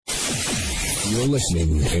You're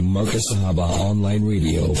listening to Marcus Sahaba Online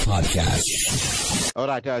Radio Podcast. All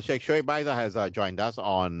right, Sheikh Maida has joined us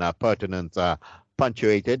on Pertinence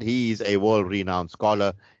Punctuated. He's a world-renowned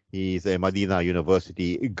scholar. He's a Medina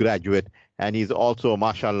University graduate, and he's also,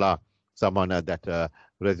 mashallah, someone that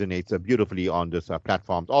resonates beautifully on this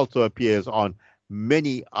platform. Also appears on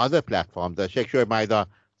many other platforms. Sheikh Maida,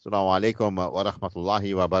 assalamu alaikum wa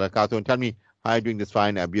rahmatullahi wa barakatuh. And tell me, how are you doing this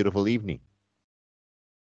fine, beautiful evening?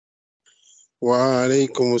 Wa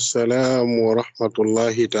alaikum assalam wa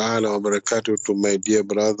rahmatullahi ta'ala wa barakatuh to my dear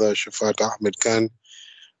brother Shafat Ahmed Khan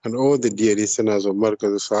and all the dear listeners of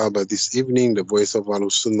Markaz Sahaba this evening, the voice of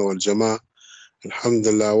Al-Sunnah wal Jama'ah.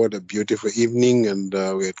 Alhamdulillah, what a beautiful evening, and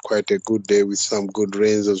we had quite a good day with some good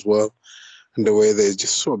rains as well. And the weather is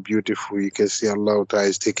just so beautiful. You can see Allah Ta'ala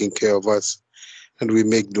is taking care of us, and we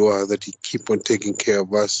make dua that He keep on taking care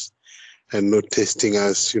of us and not testing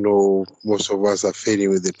us. You know, most of us are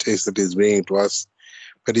failing with the test that is bringing to us.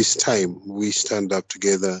 But it's time we stand up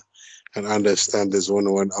together and understand there's only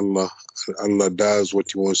one Allah. Allah does what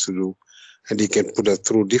He wants to do, and He can put us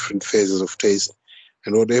through different phases of test.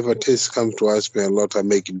 And whatever test comes to us, may Allah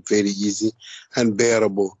make it very easy and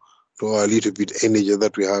bearable to our little bit energy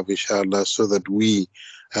that we have, inshallah, so that we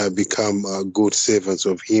become good servants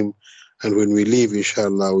of Him. And when we leave,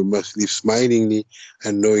 inshallah, we must live smilingly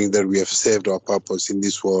and knowing that we have served our purpose in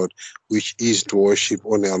this world, which is to worship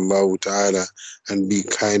only Allah Ta'ala and be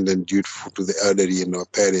kind and dutiful to the elderly and our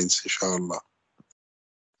parents, inshallah.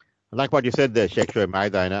 Like what you said there, Sheikh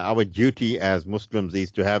Maida, our duty as Muslims is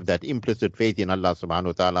to have that implicit faith in Allah subhanahu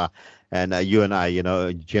wa ta'ala. And you and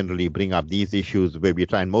I, generally bring up these issues where we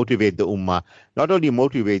try and motivate the ummah. Not only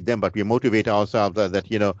motivate them, but we motivate ourselves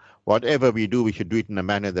that, whatever we do, we should do it in a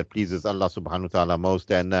manner that pleases Allah subhanahu wa ta'ala most.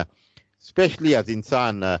 And especially as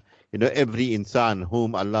insan, every insan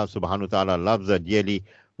whom Allah subhanahu wa ta'ala loves dearly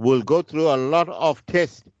will go through a lot of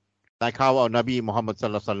tests, like how our Nabi Muhammad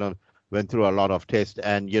sallallahu alaihi wasallam went through a lot of tests.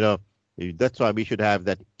 And, that's why we should have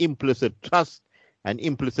that implicit trust and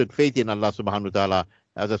implicit faith in Allah subhanahu wa ta'ala.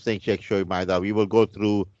 As I was saying, Sheikh Shoaib Maida, we will go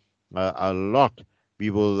through a lot. We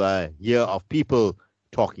will hear of people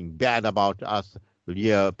talking bad about us. We'll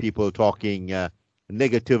hear people talking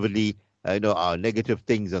negatively, negative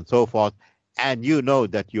things and so forth. And you know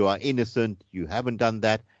that you are innocent. You haven't done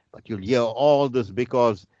that. But you'll hear all this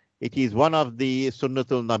because it is one of the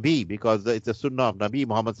Sunnatul Nabi, because it's a Sunnah of Nabi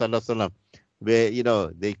Muhammad sallallahu alaihi wasallam,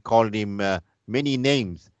 where, they called him many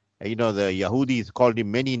names. The Yahudis called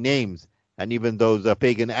him many names, and even those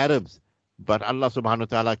pagan Arabs. But Allah subhanahu wa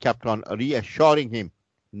ta'ala kept on reassuring him,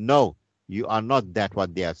 no, you are not that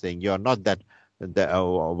what they are saying. You are not that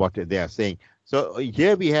what they are saying. So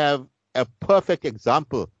here we have a perfect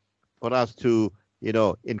example for us to,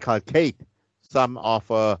 inculcate some of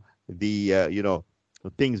the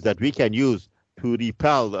things that we can use to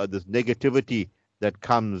repel this negativity that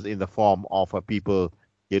comes in the form of people,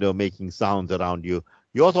 making sounds around you.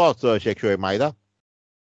 Your thoughts, Sheikh Shoaib Maida?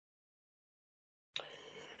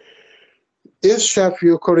 Yes, Shaf,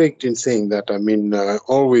 you're correct in saying that. I mean,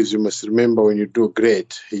 always you must remember when you do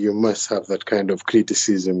great, you must have that kind of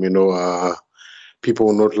criticism. People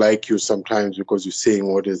will not like you sometimes because you're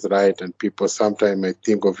saying what is right, and people sometimes might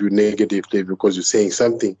think of you negatively because you're saying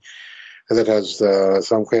something that has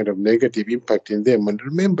some kind of negative impact in them. And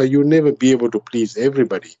remember, you'll never be able to please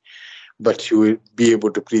everybody, but you will be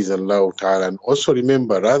able to please Allah Ta'ala. And also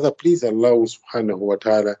remember, rather please Allah subhanahu wa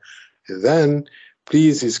ta'ala than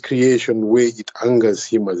please His creation where it angers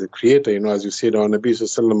Him as a creator. As you said, our Nabi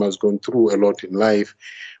Sallallahu Alaihi Wasallam has gone through a lot in life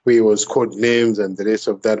where he was called names and the rest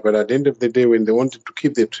of that. But at the end of the day, when they wanted to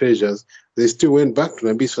keep their treasures, they still went back to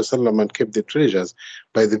Nabi Sallallahu Alaihi Wasallam and kept the treasures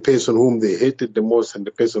by the person whom they hated the most and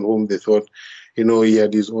the person whom they thought, he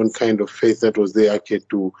had his own kind of faith that was there actually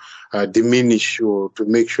to diminish or to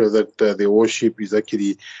make sure that the worship is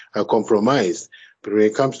actually compromised. But when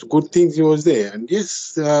it comes to good things, he was there. And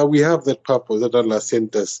yes, we have that purpose that Allah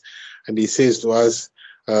sent us. And He says to us,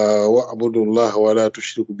 وَعْبُدُوا اللَّهَ وَلَا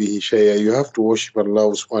تُشْرِكُوا بِهِ شَيْئًا. You have to worship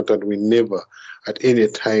Allah subhanahu wa ta'ala. We never at any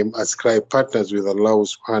time ascribe partners with Allah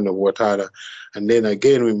subhanahu wa ta'ala. And then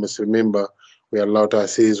again, we must remember where Allah ta'ala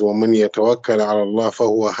says, وَمَنْ يَتَوَكَّلَ عَلَى اللَّهِ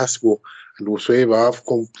فَهُوَ حَسْبُهُ. And whosoever have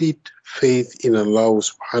complete faith in Allah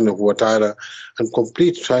subhanahu wa ta'ala and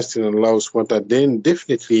complete trust in Allah subhanahu wa ta'ala, then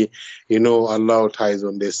definitely, Allah ta'ala is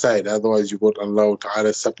on their side. Otherwise, you got Allah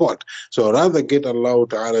ta'ala's support. So rather get Allah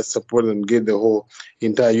ta'ala's support and get the whole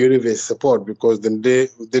entire universe support, because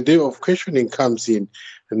the day of questioning comes in,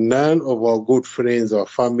 none of our good friends, our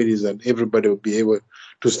families, and everybody will be able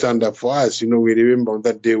to stand up for us. We remember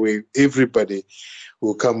that day where everybody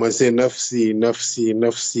will come and say, nafsi, nafsi,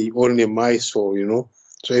 nafsi, only my soul,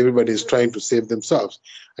 So everybody is trying to save themselves,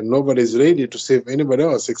 and nobody is ready to save anybody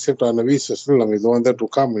else except our Nabi Sallallahu is the one that will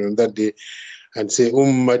come on that day and say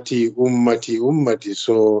ummati, ummati, ummati.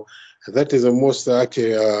 So that is the most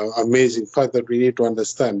actually amazing fact that we need to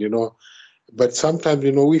understand, But sometimes,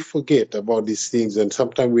 we forget about these things, and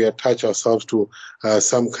sometimes we attach ourselves to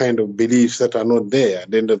some kind of beliefs that are not there.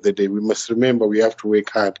 At the end of the day, we must remember we have to work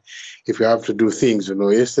hard if we have to do things.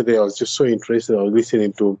 Yesterday I was just so interested. I was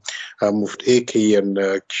listening to Mufti AK and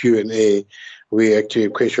Q&A, where actually a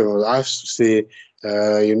question was asked to say,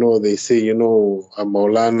 they say, a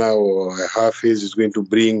Maulana or a Hafiz is going to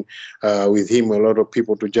bring with him a lot of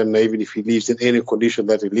people to Jannah, even if he lives in any condition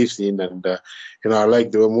that he lives in. And, I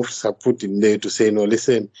like the way Muftis have put in there to say, no,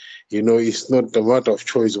 listen, it's not a matter of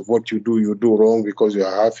choice of what you do wrong because you're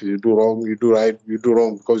Hafiz, you do wrong, you do right, you do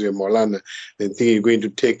wrong because you're Maulana, then think you're going to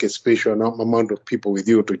take a special amount of people with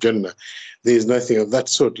you to Jannah. There is nothing of that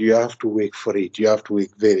sort. You have to work for it. You have to work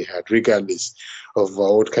very hard, regardless of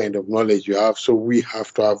what kind of knowledge you have. So we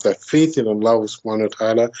have to have that faith in Allah subhanahu wa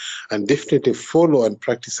ta'ala and definitely follow and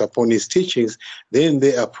practice upon his teachings. Then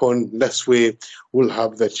thereupon, that's where we'll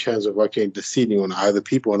have the chance of actually interceding on other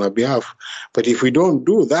people on our behalf. But if we don't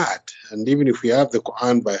do that, and even if we have the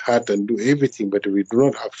Quran by heart and do everything, but if we do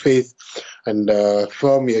not have faith and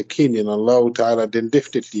firm yaqeen in Allah ta'ala, then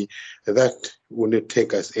definitely that will not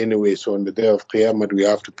take us anyway. So on the day of Qiyamah, we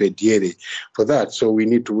have to pay dearly for that. So we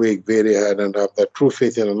need to work very hard and have that true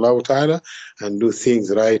faith in Allah Ta'ala and do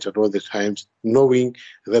things right at all the times, knowing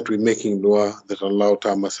that we're making dua that Allah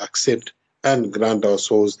Ta'ala must accept and grant our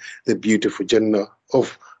souls the beautiful Jannah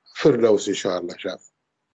of Firdaus, inshallah.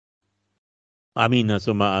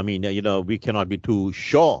 We cannot be too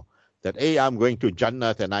sure that, hey, I'm going to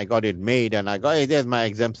Jannah and I got it made and there's my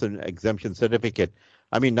exemption certificate.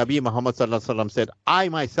 Nabi Muhammad Sallallahu Alaihi Wasallam said, I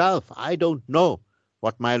myself, I don't know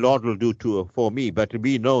what my Lord will do for me, but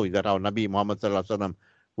we know that our Nabi Muhammad Sallallahu Alaihi Wasallam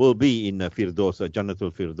will be in Firdaus,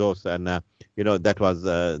 Jannatul Firdaus, and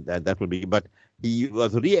that will be. But he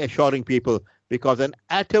was reassuring people because an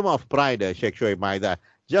atom of pride, Sheikh Shoaib Maida,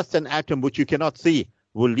 just an atom which you cannot see,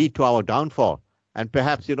 will lead to our downfall. And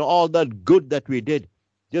perhaps all that good that we did,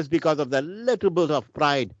 just because of the little bit of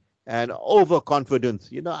pride and overconfidence,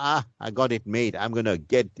 I got it made. I'm going to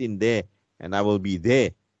get in there and I will be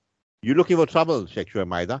there. You looking for trouble, Sheikh Shoaib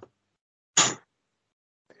Maida?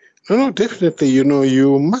 No, definitely.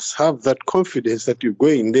 You must have that confidence that you're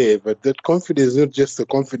going there, but that confidence is not just the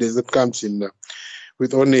confidence that comes in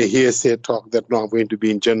with only a hearsay talk that, no, I'm going to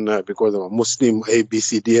be in Jannah because I'm a Muslim, A, B,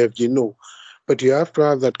 C, D, F, G, no. But you have to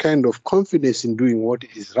have that kind of confidence in doing what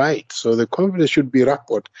is right. So the confidence should be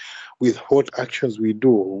rapport with what actions we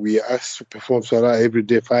do. We ask to perform Salah every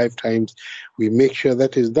day 5 times. We make sure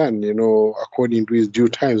that is done, according to his due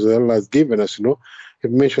times that Allah has given us, He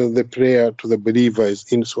mentions the prayer to the believers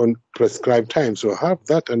in some prescribed time. So have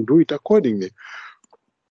that and do it accordingly.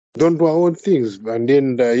 Don't do our own things. And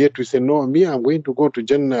then yet we say, no, I'm going to go to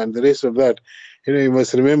Jannah and the rest of that. You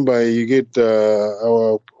must remember, you get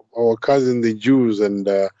our cousin, the Jews and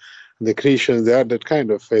the Christians, they have that kind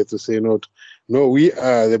of faith to say, no, we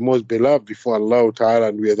are the most beloved before Allah Ta'ala,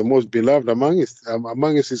 and we are the most beloved among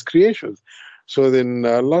his creations. So then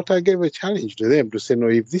Allah Ta'ala gave a challenge to them to say, no,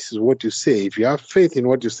 if this is what you say, if you have faith in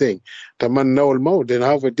what you're saying, tamannaw al-maut, then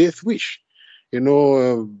have a death wish.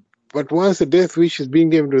 But once a death wish is being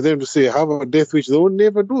given to them to say, have a death wish, they will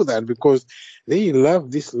never do that because they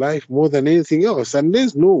love this life more than anything else. And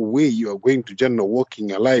there's no way you are going to Jannah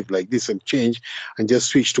walking alive like this and change and just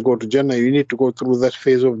switch to go to Jannah. You need to go through that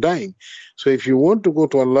phase of dying. So if you want to go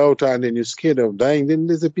to Allah Ta'ala and you're scared of dying, then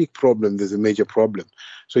there's a big problem. There's a major problem.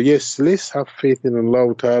 So yes, let's have faith in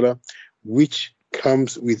Allah Ta'ala, which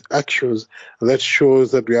comes with actions that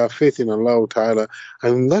shows that we have faith in Allah Ta'ala.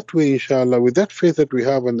 And that way, inshallah, with that faith that we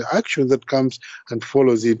have and the action that comes and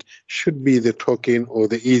follows it should be the token or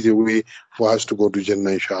the easy way for us to go to Jannah,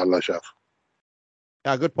 inshallah, Shaf.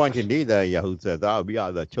 Yeah, good point indeed. Yahud says, we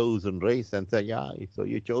are the chosen race. And say, so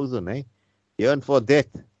you're chosen, eh? Yearn for death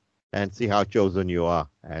and see how chosen you are.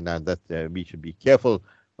 And that we should be careful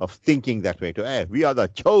of thinking that way. We are the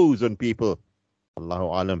chosen people. Allahu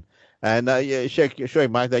Alam. And Sheikh Shoaib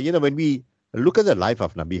Maida, when we look at the life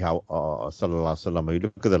of Nabi Sallallahu Alaihi Wasallam, we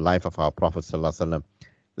look at the life of our Prophet Sallallahu Alaihi Wasallam,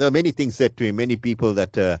 there are many things said to him, many people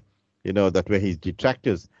that, that were his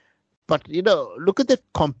detractors. But, look at the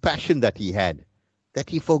compassion that he had, that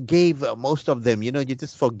he forgave most of them. You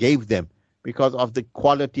just forgave them because of the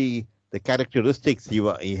quality, the characteristics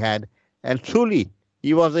he had. And truly,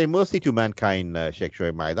 he was a mercy to mankind, Sheikh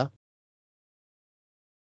Shoaib Maida.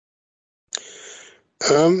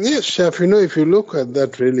 Yes, Chef, if you look at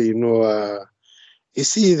that really, You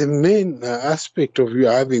see, the main aspect of you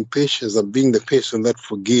having patience and being the person that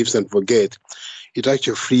forgives and forgets, it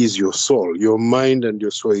actually frees your soul. Your mind and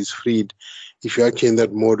your soul is freed if you're actually in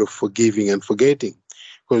that mode of forgiving and forgetting.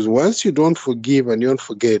 Because once you don't forgive and you don't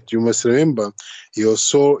forget, you must remember your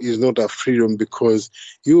soul is not a freedom, because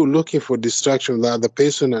you're looking for distraction with the other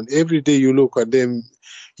person, and every day you look at them,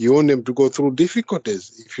 you want them to go through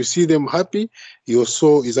difficulties. If you see them happy, your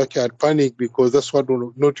soul is actually at panic, because that's what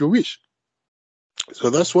not you wish. So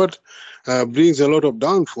that's what brings a lot of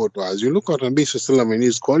downfall to us. You look at Nabi Sallallahu and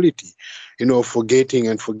his quality, forgetting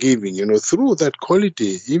and forgiving. Through that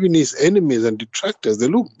quality, even his enemies and detractors, they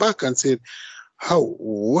look back and say,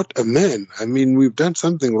 what a man. I mean, we've done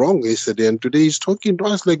something wrong yesterday, and today he's talking to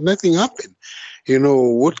us like nothing happened.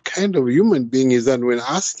 What kind of human being is that? When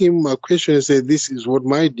I ask him a question and say, this is what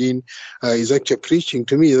my deen is actually preaching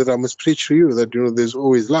to me, that I must preach to you, that, there's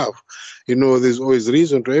always love. There's always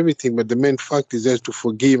reason to everything, but the main fact is just to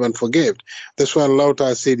forgive and forget. That's why Allah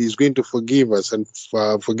Ta'ala said he's going to forgive us and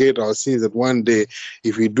forget our sins, that one day,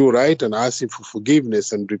 if we do right and ask him for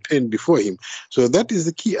forgiveness and repent before him. So that is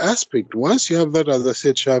the key aspect. Once you have that, as I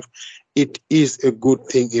said, Shaf, it is a good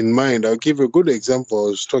thing in mind. I'll give a good example. I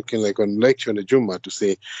was talking like on lecture on the Jummah to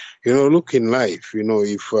say, look in life,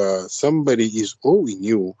 if somebody is owing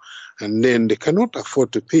you and then they cannot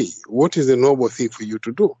afford to pay, what is the noble thing for you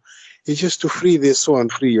to do? It's just to free their soul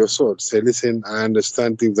and free your soul. Say, listen, I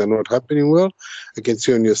understand things are not happening well. I can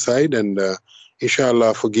see on your side, and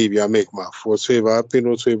inshallah, forgive you, I make maaf. Whatsoever happened,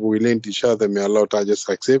 whatsoever we lent each other, may Allah Ta'ala just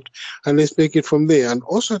accept, and let's make it from there. And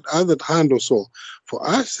also, at the other hand also, for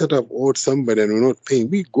us that have owed somebody and we're not paying,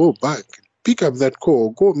 we go back, pick up that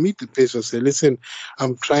call, go meet the person, say, listen,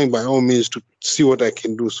 I'm trying by all means to see what I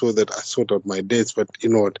can do so that I sort out my debts, but you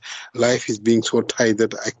know what, life is being so tight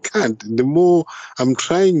that I can't. The more I'm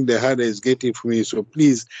trying, the harder it's getting for me. So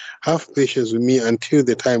please have patience with me until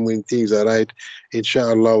the time when things are right.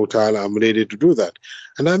 Inshallah ta'ala, I'm ready to do that.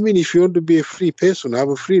 And I mean, if you want to be a free person, have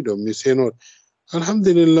a freedom. You say, no,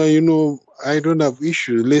 Alhamdulillah, I don't have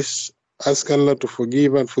issues. Let's ask Allah to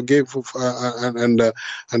forgive and forgive and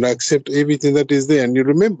accept everything that is there. And you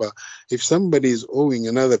remember, if somebody is owing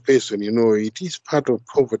another person, it is part of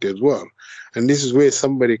poverty as well. And this is where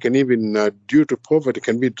somebody can even, due to poverty,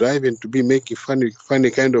 can be driving to be making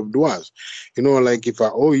funny kind of du'as. Like if I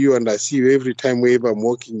owe you and I see you every time wherever I'm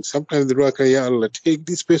walking, sometimes the dua can, Ya Allah, take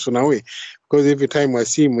this person away. Because every time I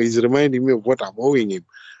see him, he's reminding me of what I'm owing him,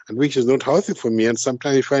 and which is not healthy for me. And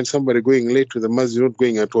sometimes you find somebody going late to the masjid, not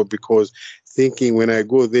going at all, because thinking when I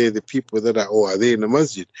go there, the people that I owe are there in the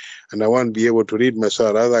masjid, and I won't be able to read my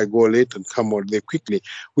salah. Rather, I go late and come out there quickly,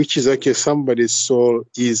 which is actually somebody's soul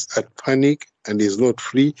is at panic and is not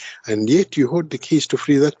free, and yet you hold the keys to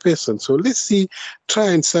free that person. So let's see,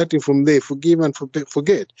 try and start it from there, forgive and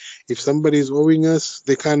forget. If somebody is owing us,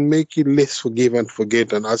 they can't make it, let's forgive and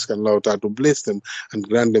forget and ask Allah to bless them and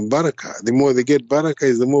grant them barakah. The more they get barakah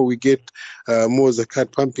is the more we get more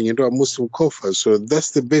zakat pumping into our Muslim coffers. So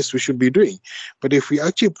that's the best we should be doing. But if we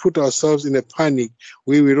actually put ourselves in a panic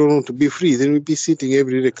where we don't want to be free, then we'll be sitting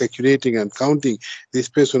every day calculating and counting. This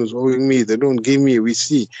person is owing me, they don't give me, we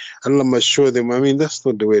see. Allah must show them. I mean, that's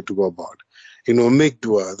not the way to go about it. Make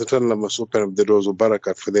dua that Allah must open up the doors of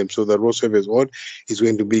barakat for them, so that whatsoever is owed is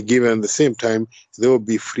going to be given. At the same time, there will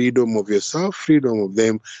be freedom of yourself, freedom of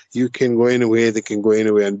them. You can go anywhere, they can go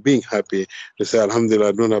anywhere, and being happy to say, Alhamdulillah,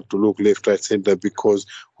 I don't have to look left, right, center, because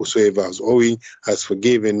whosoever is owing has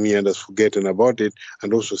forgiven me and has forgotten about it.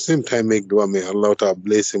 And also, same time, make dua, may Allah Ta'ala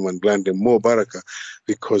bless him and grant them more barakah,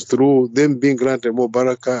 because through them being granted more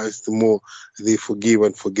barakah, is the more they forgive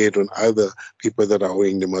and forget on other people that are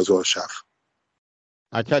owing them as well, Shaf.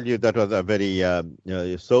 I tell you, that was a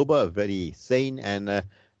very sober, very sane, and a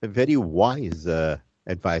very wise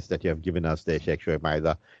advice that you have given us there, Sheikh Shoaib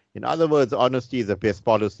Maida. In other words, honesty is the best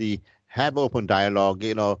policy. Have open dialogue.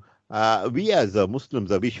 We as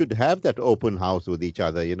Muslims, we should have that open house with each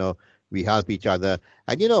other. We help each other.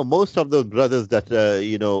 And, most of those brothers that,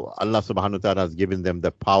 Allah subhanahu wa ta'ala has given them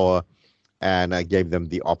the power and gave them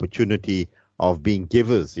the opportunity of being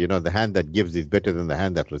givers. The hand that gives is better than the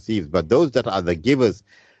hand that receives. But those that are the givers,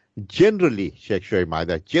 generally, Sheikh Shoaib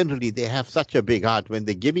Maida, generally they have such a big heart. When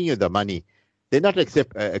they're giving you the money, they're not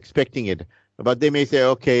expecting it. But they may say,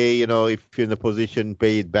 okay, if you're in a position,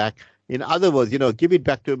 pay it back. In other words, give it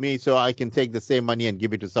back to me so I can take the same money and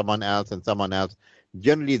give it to someone else and someone else.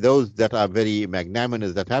 Generally, those that are very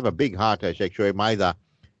magnanimous, that have a big heart, Sheikh Shoaib Maida,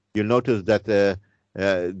 you'll notice that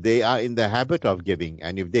they are in the habit of giving,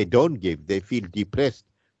 and if they don't give, they feel depressed.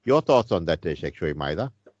 Your thoughts on that, Sheikh Shoaib Maida?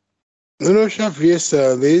 Shaf, yes,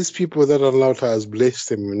 there is people that Allah has blessed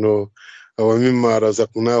them, وَمِمَّا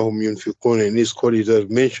رَزَقْنَاهُمْ يُنْفِقُونَ. In this call, it has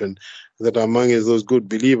mentioned that among those good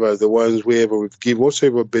believers, the ones whoever we've given,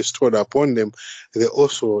 whatsoever bestowed upon them, they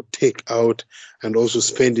also take out and also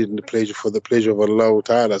spend it in the pleasure, for the pleasure of Allah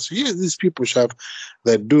Ta'ala. So yes, these people shall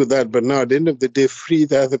that do that, but now at the end of the day, free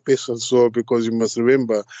the other person's soul, because you must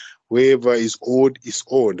remember, whoever is owed is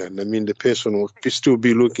owed. And I mean, the person will still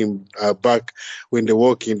be looking back when they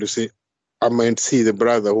walk in to say, I might see the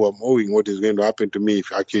brother who I'm owing what is going to happen to me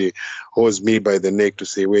if actually holds me by the neck to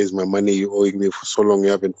say, where's my money? You're owing me for so long, you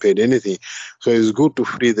haven't paid anything. So it's good to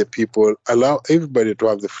free the people, allow everybody to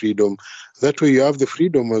have the freedom. That way you have the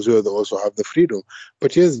freedom as well, they also have the freedom.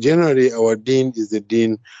 But yes, generally our deen is the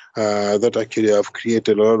deen that actually have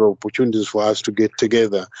created a lot of opportunities for us to get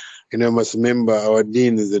together. You know, must remember our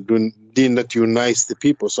deen is the deen that unites the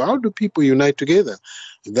people. So how do people unite together?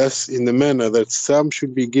 That's in the manner that some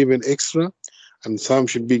should be given extra and some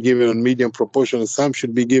should be given on medium proportion and some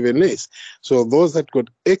should be given less. So those that got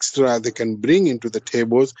extra, they can bring into the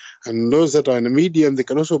tables, and those that are in a medium, they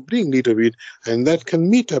can also bring little bit, and that can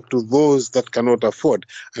meet up to those that cannot afford.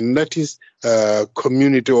 And that is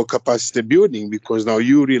community or capacity building, because now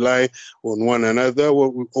you rely on one another,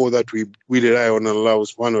 or that we rely on Allah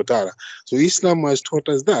subhanahu wa ta'ala. So Islam has taught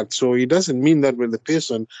us that. So it doesn't mean that when the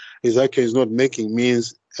person is not making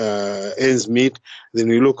ends meet, then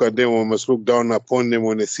we look at them, we must look down upon them.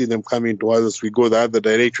 When they see them coming to us, we go the other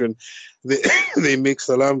direction. They make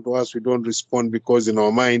salam to us, we don't respond, because in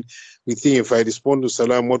our mind we think, if I respond to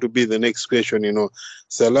salam, what will be the next question? You know,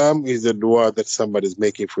 salam is the dua that somebody is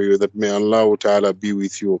making for you, that may Allah Ta'ala be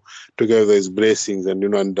with you, together his blessings, and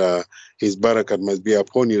his barakat must be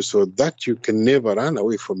upon you, so that you can never run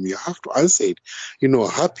away from. You have to answer it,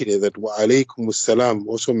 happily, that wa alaykum salam,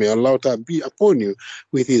 also may Allah Ta'ala be upon you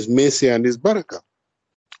with his mercy and his barakah.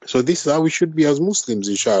 So this is how we should be as Muslims,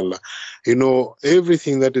 inshallah.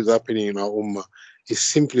 Everything that is happening in our ummah is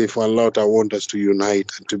simply for Allah to want us to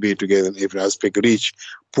unite and to be together in every aspect, rich,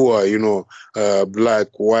 poor, black,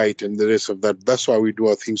 white, and the rest of that. That's why we do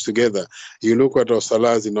our things together. You look at our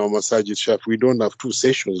salahs in our masajid, Shaf, we don't have two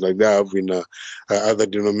sessions like they have in other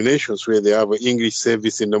denominations, where they have an English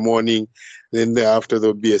service in the morning, then thereafter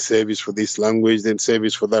there'll be a service for this language, then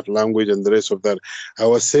service for that language, and the rest of that.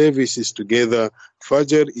 Our service is together.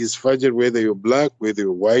 Fajr is Fajr, whether you're black, whether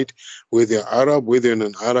you're white, whether you're Arab, whether you're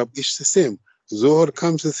non-Arab, it's the same. Zohar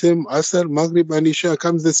comes the same, Asr, Maghrib, and Isha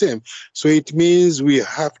comes the same. So it means we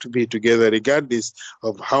have to be together, regardless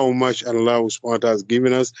of how much Allah subhanahu wa ta'ala has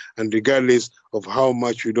given us, and regardless of how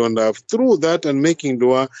much we don't have. Through that and making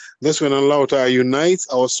dua, that's when Allah Ta'ala unites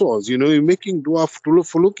our souls. You're making dua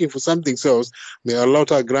for looking for something else. May Allah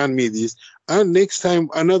Ta'ala grant me this. And next time,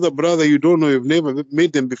 another brother you don't know, you've never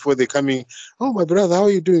met them before, they're coming, oh, my brother, how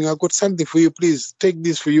are you doing? I've got something for you. Please take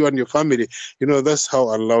this for you and your family. That's how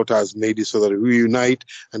Allah Ta'ala has made it, so that we unite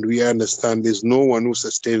and we understand there's no one who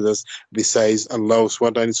sustains us besides Allah subhanahu wa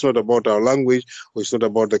ta'ala. And it's not about our language, or it's not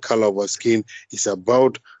about the color of our skin. It's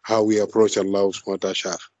about how we approach Allah subhanahu wa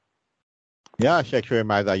ta'ala. Yeah, Sheikh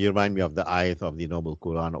Maida, you remind me of the ayat of the Noble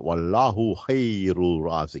Quran, Wallahu khairul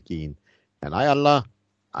razikin. And Allah,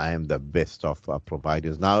 I am the best of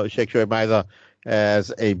providers. Now, Sheikh Maida,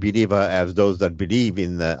 as a believer, as those that believe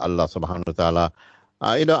in Allah subhanahu wa ta'ala,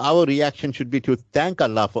 our reaction should be to thank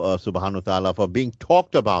Allah for subhanahu wa ta'ala for being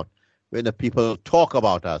talked about when the people talk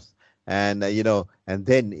about us. And, and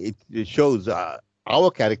then it shows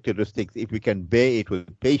our characteristics, if we can bear it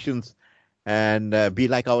with patience and be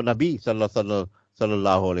like our Nabi sallallahu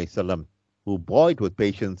alayhi wasallam, who bore it with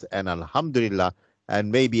patience, and alhamdulillah,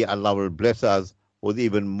 and maybe Allah will bless us with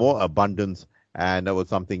even more abundance and with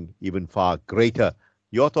something even far greater.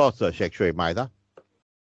 Your thoughts, Sheikh Shoaib Maida?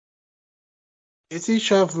 It's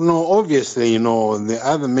Shaf, obviously, the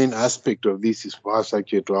other main aspect of this is for us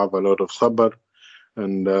actually to have a lot of sabr.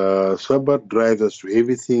 And sabr drives us to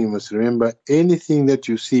everything. You must remember, anything that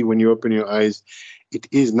you see when you open your eyes, it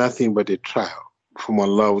is nothing but a trial from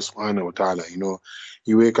Allah subhanahu wa ta'ala.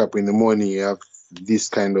 You wake up in the morning, you have this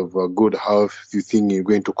kind of good health, you think you're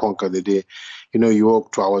going to conquer the day. You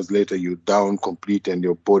walk 2 hours later, you're down complete, and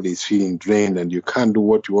your body is feeling drained, and you can't do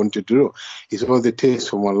what you wanted to do. It's all the taste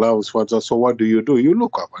from Allah subhanahu wa ta'ala. So what do? You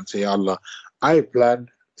look up and say, Allah, I planned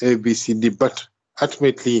A, B, C, D, but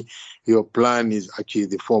ultimately your plan is actually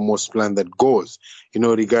the foremost plan that goes,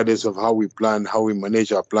 regardless of how we plan, how we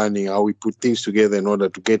manage our planning, how we put things together in order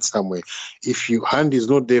to get somewhere. If your hand is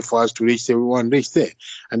not there for us to reach there, we won't reach there.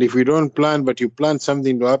 And if we don't plan, but you plan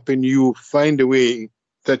something to happen, you find a way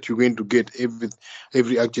that you're going to get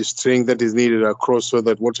every active strength that is needed across, so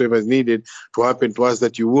that whatever is needed to happen to us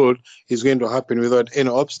that you would is going to happen without any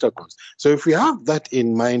obstacles. So if we have that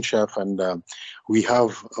in mind, Shaf, and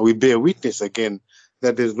we bear witness again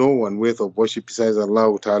that there's no one worth of worship besides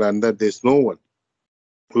Allah Ta'ala, and that there's no one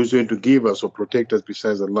who's going to give us or protect us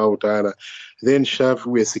besides Allah Ta'ala, then Shaf,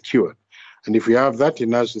 we are secured. And if we have that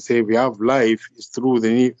in us to say we have life, it's through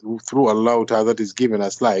Allah Ta'ala that is giving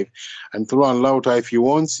us life. And through Allah Ta'ala, if He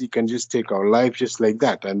wants, He can just take our life just like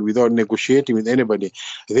that and without negotiating with anybody.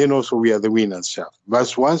 Then also we are the winners, Shaf.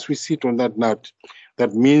 But once we sit on that nut,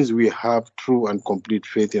 that means we have true and complete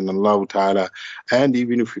faith in Allah Ta'ala. And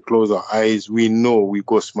even if we close our eyes, we know, we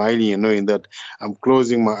go smiling and knowing that I'm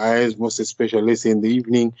closing my eyes, most especially in the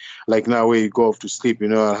evening, like now where you go off to sleep,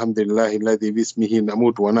 Alhamdulillah, alladhi bismihi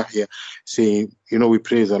namut wa nahya, saying, we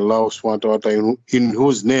praise Allah subhanahu wa ta'ala, in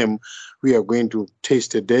whose name we are going to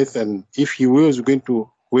taste the death, and if He wills, we're going to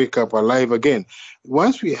wake up alive again.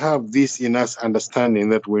 Once we have this in us, understanding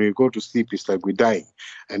that when we go to sleep, it's like we're dying,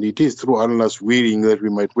 and it is through Allah's willing that we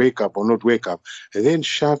might wake up or not wake up, and then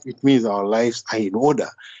it means our lives are in order.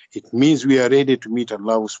 It means we are ready to meet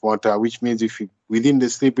Allah subhanahu wa ta'ala, which means within the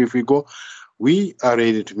sleep, if we go, we are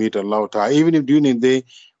ready to meet Allah ta'ala. Even if during the day,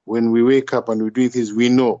 when we wake up and we do things, we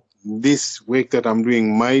know this work that I'm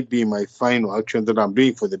doing might be my final action that I'm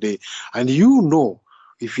doing for the day. And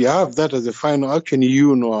if you have that as a final action,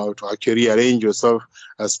 you know how to actually arrange yourself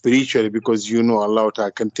spiritually, because Allah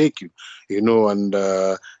Ta'ala can take you, and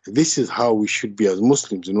this is how we should be as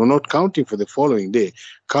Muslims, not counting for the following day.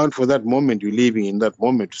 Count for that moment you're living in that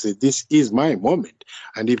moment to say, this is my moment.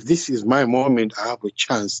 And if this is my moment, I have a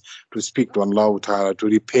chance to speak to Allah Ta'ala, to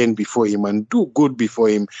repent before Him and do good before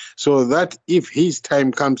Him, so that if His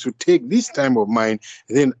time comes to take this time of mine,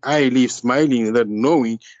 then I live smiling, that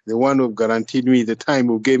knowing the one who guaranteed me the time,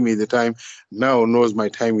 who gave me the time, now knows my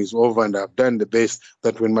time is over, and I've done the best,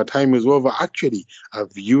 that when my time is over, actually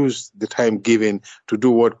I've used the time given to do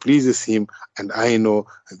what pleases Him, and I know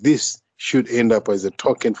this should end up as a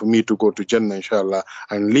token for me to go to Jannah, inshallah,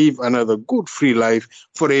 and live another good free life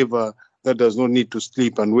forever, that does not need to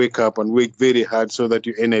sleep and wake up and work very hard so that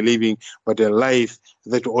you earn a living, but a life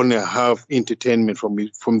that you only have entertainment from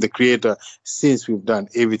the Creator, since we've done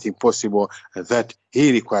everything possible that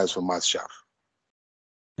He requires from us, Shaf.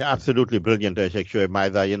 Yeah, absolutely brilliant, Sheikh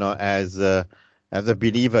Maida. As a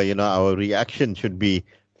believer, our reaction should be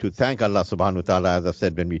to thank Allah subhanahu wa ta'ala, as I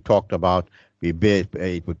said, when we talked about, we bear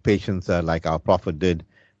it with patience like our Prophet did.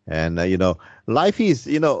 And, life is,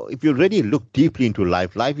 if you really look deeply into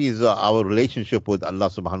life is our relationship with Allah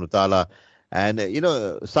subhanahu wa ta'ala. And,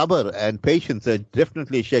 sabr and patience,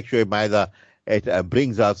 definitely, Sheikh Maida, it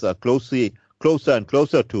brings us closer and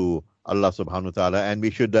closer to Allah subhanahu wa ta'ala. And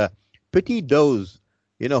we should pity those,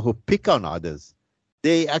 who pick on others.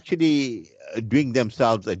 They actually doing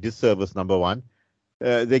themselves a disservice, number one.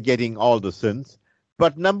 They're getting all the sins.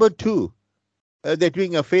 But number two, they're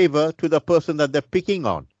doing a favor to the person that they're picking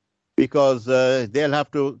on, because they'll have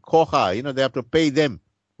to koha, they have to pay them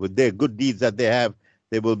with their good deeds that they have.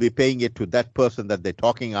 They will be paying it to that person that they're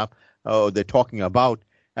talking up or they're talking about.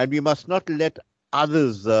 And we must not let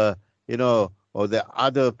others, or the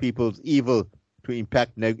other people's evil to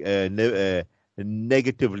impact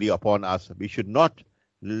negatively upon us. We should not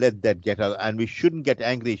let that get us, and we shouldn't get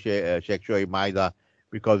angry, Sheikh Maida,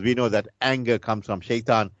 because we know that anger comes from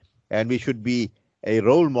shaitan, and we should be a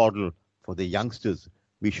role model for the youngsters.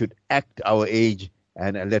 We should act our age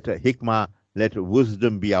and let hikmah, let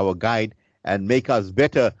wisdom be our guide and make us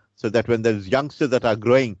better, so that when there's youngsters that are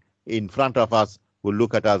growing in front of us will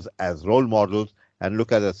look at us as role models and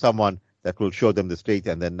look at us as someone that will show them the straight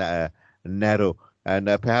and the narrow. And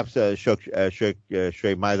perhaps, Sheikh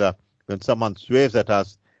Maida, when someone swears at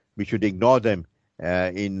us, we should ignore them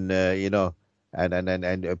and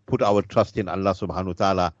put our trust in Allah subhanahu wa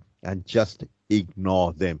ta'ala and just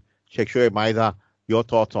ignore them. Sheikh Maida, your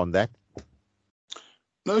thoughts on that?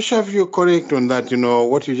 No, Shaf, you're correct on that.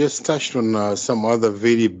 What you just touched on, some other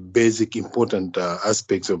very basic, important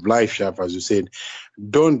aspects of life, Shaf, as you said.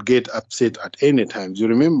 Don't get upset at any time. You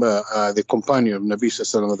remember the companion of Nabi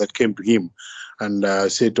Sallallahu that came to him and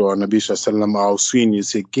said to our Nabi Sallallahu, our swin, you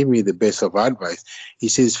said, give me the best of advice. He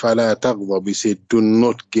says, Fala taghdab. He said, do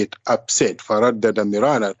not get upset. Faraddada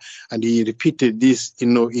mirana. And he repeated this,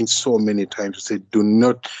 in so many times. He said, do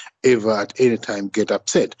not ever at any time get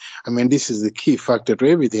upset. I mean, this is the key factor to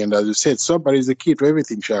everything. And as you said, sabr is the key to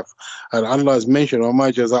everything, Shaf. And Allah has mentioned,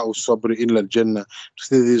 وَمَا جَزَاءُ الصَّبْرِ إِلَّا الْجَنَّةِ, to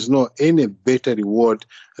say there is no any better reward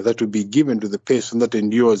that will be given to the person that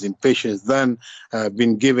endures in patience than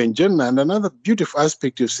being given Jannah. And another beautiful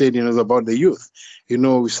aspect you said, is about the youth.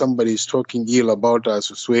 If somebody is talking ill about us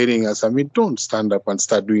or swearing us, I mean, don't stand up and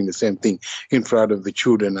start doing the same thing in front of the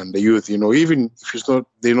children and the youth, even if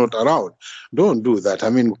they're not around. Don't do that. I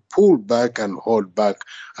mean, pull back and hold back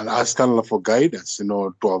and ask Allah for guidance,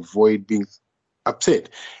 to avoid being upset.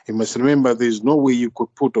 You must remember there's no way you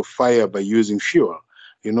could put a fire by using fuel.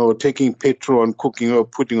 Taking petrol and cooking or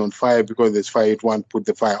putting on fire because there's fire, it won't put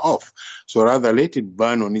the fire off. So rather let it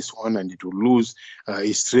burn on its own and it will lose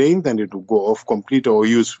its strength and it will go off completely, or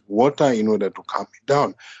use water in order to calm it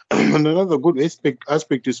down. And another good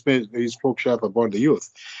aspect you spoke, Sharp, about the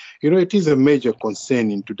youth. It is a major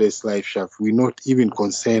concern in today's life, Shaf. We're not even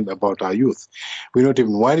concerned about our youth. We're not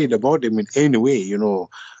even worried about them in any way.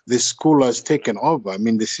 The school has taken over. I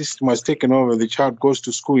mean, the system has taken over. The child goes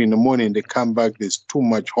to school in the morning, they come back, there's too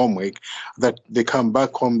much homework that they come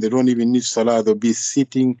back home, they don't even need salah. They'll be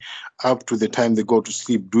sitting up to the time they go to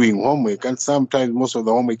sleep doing homework. And sometimes most of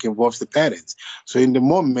the homework involves the parents. So in the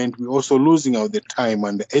moment, we're also losing out the time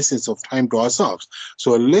and the essence of time to ourselves.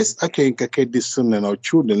 So let's actually inculcate this sunnah in our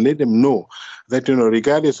children, let them know that,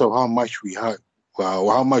 regardless of how much we have,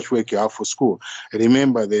 how much work you have for school,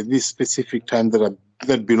 remember that this specific time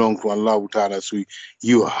that belong to Allah Ta'ala. So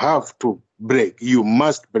you have to break. You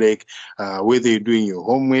must break, whether you're doing your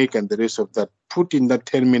homework and the rest of that. Put in that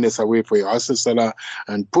 10 minutes away for your Asr Salah,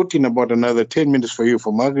 and put in about another 10 minutes for you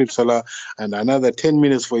for Maghrib Salah, and another 10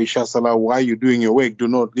 minutes for Isha Salah while you're doing your work. Do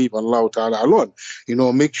not leave Allah Ta'ala alone.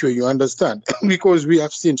 Make sure you understand. Because we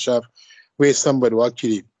have seen, Shaf, where somebody will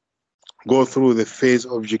actually go through the phase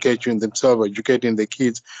of educating themselves, educating the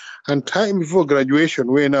kids, and time before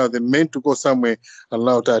graduation, where now they're meant to go somewhere,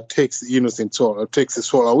 Allah Ta'ala takes the innocent soul, or takes the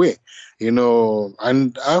soul away,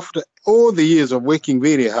 and after all the years of working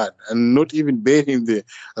very hard and not even bearing the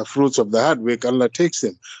fruits of the hard work, Allah takes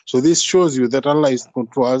them. So this shows you that Allah is in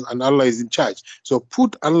control and Allah is in charge. So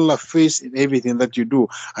put Allah first in everything that you do.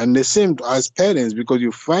 And the same as parents, because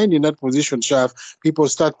you find in that position, Shaf, people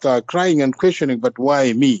start crying and questioning, but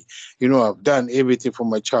why me? I've done everything for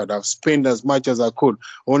my child. I've spent as much as I could.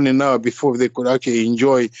 Only now, before they could actually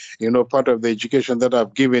enjoy, part of the education that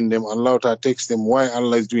I've given them, Allah takes them. Why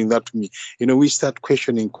Allah is doing that to me? We start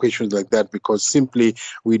questioning questions like that because simply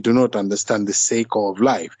we do not understand the sake of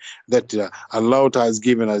life, that Allah has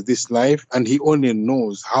given us this life, and He only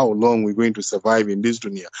knows how long we're going to survive in this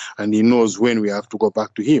dunya, and He knows when we have to go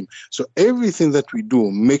back to Him. So everything that we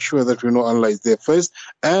do, make sure that we know Allah is there first,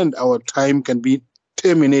 and our time can be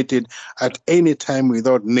terminated at any time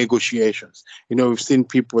without negotiations. We've seen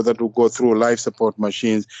people that will go through life support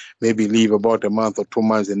machines, maybe leave about a month or 2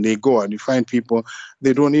 months, and they go, and you find people,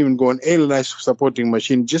 they don't even go on any life supporting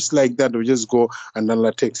machine, just like that, we just go, and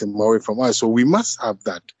Allah takes them away from us. So we must have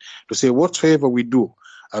that to say whatsoever we do,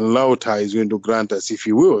 Allah is going to grant us if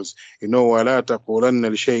He wills. وَلَا تَقُولَنَّ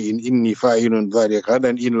لِشَيْءٍ إِنِّي فَاعِلٌ ذَلِكَ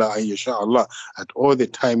غَدًا إِلَّا أَن يَشَاءَ اللَّهُ. At all the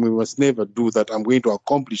time, we must never do that. I'm going to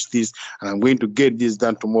accomplish this, and I'm going to get this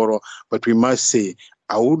done tomorrow. But we must say,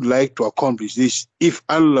 I would like to accomplish this if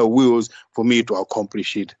Allah wills for me to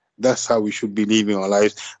accomplish it. That's how we should be living our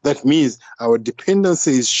lives. That means our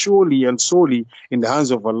dependency is surely and solely in the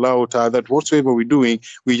hands of Allah Ta'ala, that whatsoever we're doing,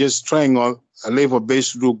 we're just trying on a level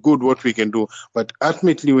base to do good what we can do. But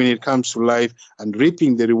ultimately, when it comes to life and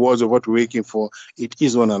reaping the rewards of what we're working for, it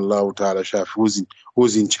is on Allah Ta'ala, Shaf,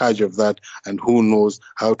 who's in charge of that, and who knows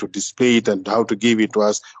how to display it and how to give it to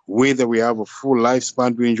us, whether we have a full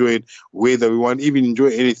lifespan to enjoy it, whether we want even enjoy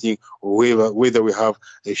anything, or whether we have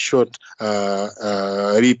a short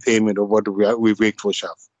repayment of what we've worked for,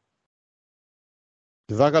 Shaf.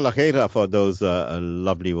 Jazakallah khair for those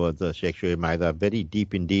lovely words, Sheikh Shoaib Maida. Very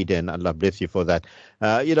deep indeed, and Allah bless you for that.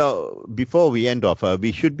 Before we end off,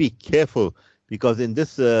 we should be careful, because in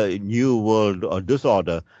this new world or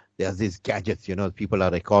disorder, there's these gadgets, people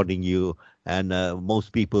are recording you, and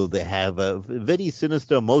most people, they have very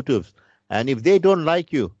sinister motives. And if they don't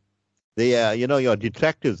like you, they, your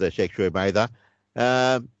detractors, Sheikh Shoaib Maida,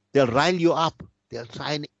 they'll rile you up. They'll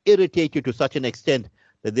try and irritate you to such an extent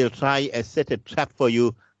that they'll try and set a trap for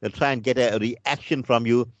you. They'll try and get a reaction from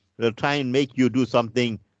you. They'll try and make you do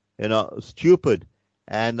something, stupid.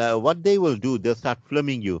 And what they will do, they'll start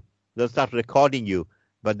filming you. They'll start recording you.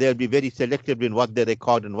 But they'll be very selective in what they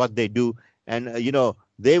record and what they do. And,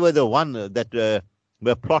 they were the one that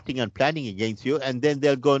were plotting and planning against you. And then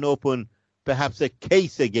they'll go and open perhaps a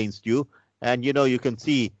case against you. And, you can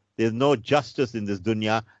see there's no justice in this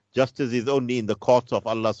dunya. Justice is only in the courts of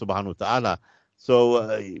Allah subhanahu wa ta'ala.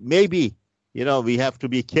 So maybe, we have to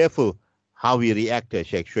be careful how we react,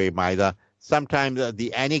 Sheikh Shoaib Maida. Sometimes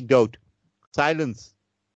the anecdote, silence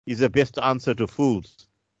is the best answer to fools,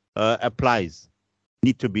 applies.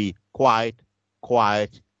 Need to be quiet,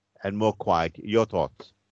 and more quiet. Your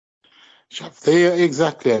thoughts?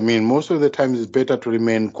 Exactly. I mean, most of the times it's better to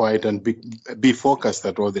remain quiet and be focused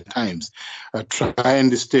at all the times. Try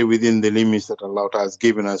and stay within the limits that Allah has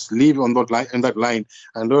given us. Live on that line,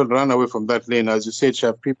 and don't run away from that lane. As you said,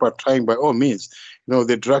 Shaf, people are trying by all means.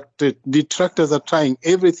 The detractors are trying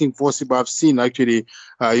everything possible. I've seen, actually,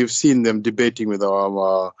 you've seen them debating with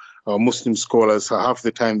our Muslim scholars. Half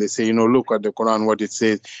the time they say, look at the Quran, what it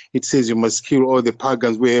says. It says you must kill all the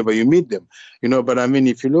pagans wherever you meet them. But I mean,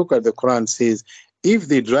 if you look at the Quran, it says, if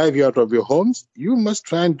they drive you out of your homes, you must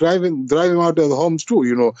try and drive them out of the homes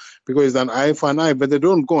too, because it's an eye for an eye, but they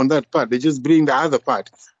don't go on that part. They just bring the other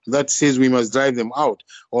part that says we must drive them out.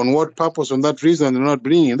 On what purpose? On that reason, they're not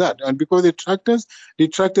bringing that. And because the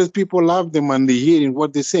detractors, people love them and they hear in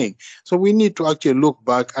what they're saying. So we need to actually look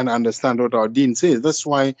back and understand what our deen says. That's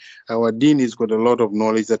why our deen has got a lot of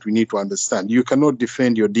knowledge that we need to understand. You cannot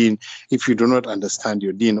defend your deen if you do not understand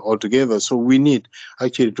your deen altogether. So we need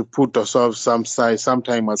actually to put ourselves some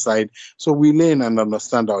time aside, so we learn and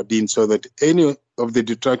understand our deen, so that any of the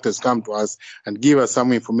detractors come to us and give us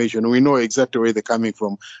some information. We know exactly where they're coming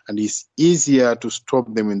from, and it's easier to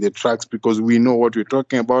stop them in their tracks because we know what we're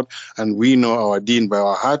talking about, and we know our deen by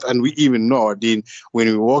our heart, and we even know our deen when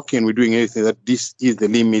we walk in, we're doing anything, that this is the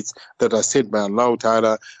limits that are set by Allah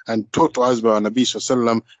Ta'ala and taught to us by our Nabi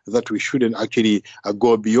Sallallahu, that we shouldn't actually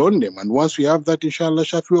go beyond them. And once we have that, inshallah,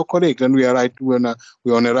 Shafi, we are correct and we are right. We're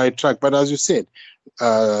on the right track. But as you said,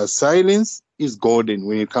 silence is golden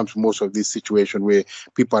when it comes to most of these situations where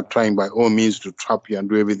people are trying by all means to trap you and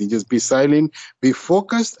do everything. Just be silent, be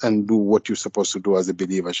focused, and do what you're supposed to do as a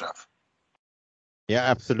believer, Shaf. Yeah,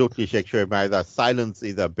 absolutely, Sheikh Shoaib Maida. Silence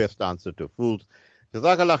is the best answer to fools.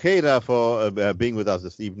 Jazakallah khair for being with us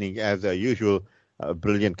this evening. As usual,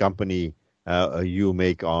 brilliant company you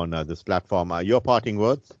make on this platform. Your parting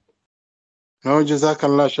words? No,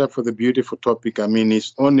 Jazakallah, Shaf, for the beautiful topic. I mean,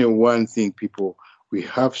 it's only one thing, people. We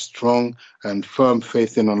have strong and firm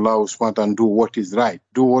faith in Allah SWT and do what is right.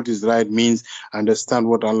 Do what is right means understand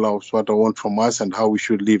what Allah SWT wants from us and how we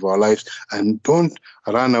should live our lives. And don't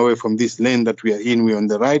run away from this lane that we are in. We're on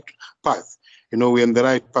the right path. We're on the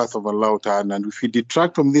right path of Allah Ta'ala. And if we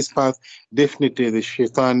detract from this path, definitely the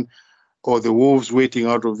shaitan or the wolves waiting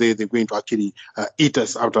out of there, they're going to actually eat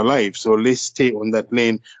us out alive. So let's stay on that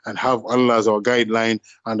lane and have Allah as our guideline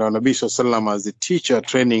and our Nabi Sallallahu as the teacher,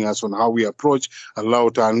 training us on how we approach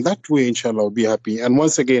Allah Ta'ala. And that way, inshallah, we'll be happy. And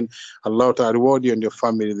once again, Allah Ta'ala reward you and your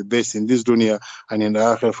family the best in this dunya and in the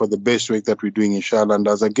akhirah for the best work that we're doing, inshallah. And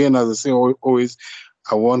as I say always,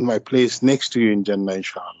 I want my place next to you in Jannah,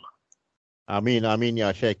 inshallah. Ameen,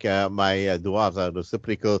 Ya Sheikh. My du'as are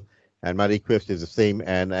reciprocal. And my request is the same.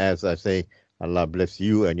 And as I say, Allah bless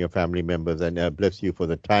you and your family members, and bless you for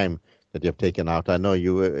the time that you've taken out. I know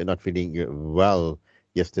you were not feeling well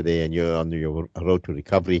yesterday and you're on your road to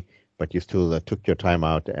recovery, but you still took your time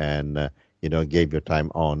out and, gave your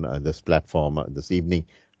time on this platform this evening.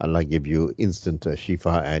 Allah give you instant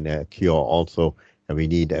shifa and cure also. And we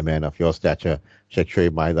need a man of your stature. Sheikh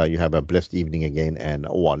Shoaib Maida, you have a blessed evening again. And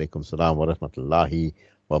wa alaikum salam wa rahmatullahi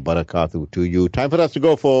wa barakatuh to you. Time for us to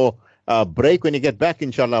go for break. When you get back,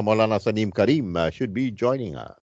 inshallah, Maulana Saneem Karim should be joining us.